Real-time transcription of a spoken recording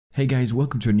Hey guys,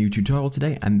 welcome to a new tutorial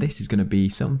today, and this is going to be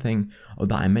something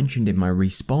that I mentioned in my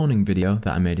respawning video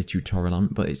that I made a tutorial on,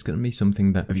 but it's going to be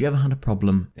something that, have you ever had a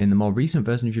problem in the more recent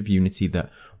versions of Unity that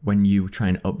when you try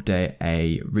and update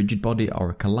a rigid body or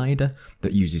a collider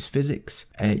that uses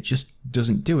physics, it just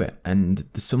doesn't do it, and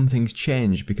some things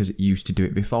change because it used to do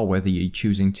it before, whether you're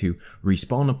choosing to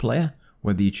respawn a player,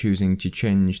 whether you're choosing to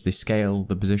change the scale,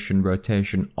 the position,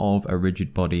 rotation of a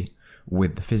rigid body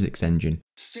with the physics engine.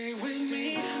 Stay with me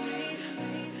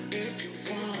if you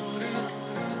wanna.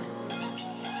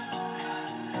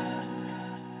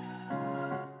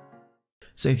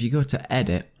 So if you go to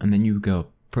edit and then you go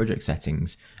project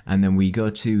settings and then we go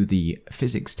to the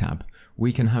physics tab,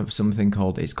 we can have something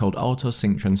called auto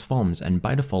sync transforms, and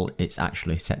by default it's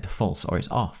actually set to false, or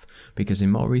it's off, because in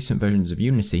more recent versions of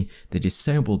Unity they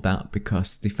disabled that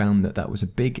because they found that that was a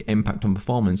big impact on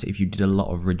performance if you did a lot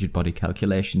of rigid body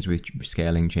calculations with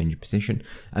scaling, changing position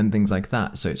and things like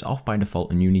that. So it's off by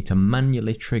default and you need to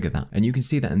manually trigger that, and you can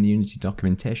see that in the Unity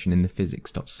documentation in the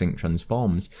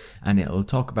Physics.SyncTransforms, and it'll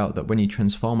talk about that when you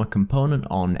transform a component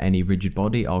on any rigid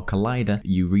body or collider,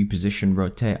 you reposition,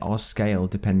 rotate or scale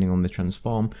depending on the transform,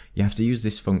 you have to use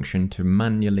this function to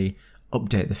manually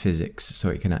update the physics so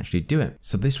it can actually do it.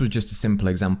 So this was just a simple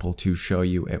example to show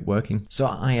you it working. So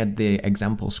I had the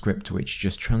example script which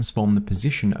just transformed the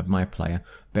position of my player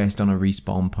based on a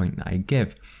respawn point that I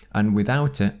give, and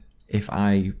without it, if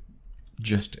I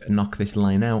just knock this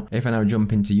line out, if I now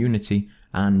jump into Unity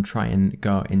and try and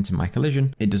go into my collision,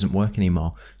 it doesn't work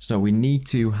anymore. So we need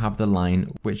to have the line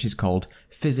which is called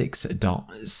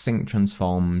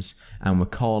Physics.SyncTransforms, and we're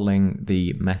calling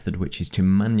the method which is to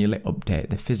manually update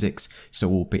the physics, so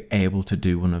we'll be able to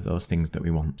do one of those things that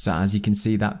we want. So as you can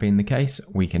see, that being the case,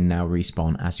 we can now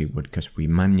respawn as we would because we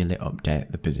manually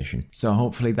update the position. So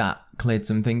hopefully that cleared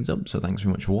some things up. So thanks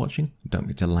very much for watching. Don't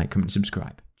forget to like, comment,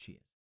 subscribe.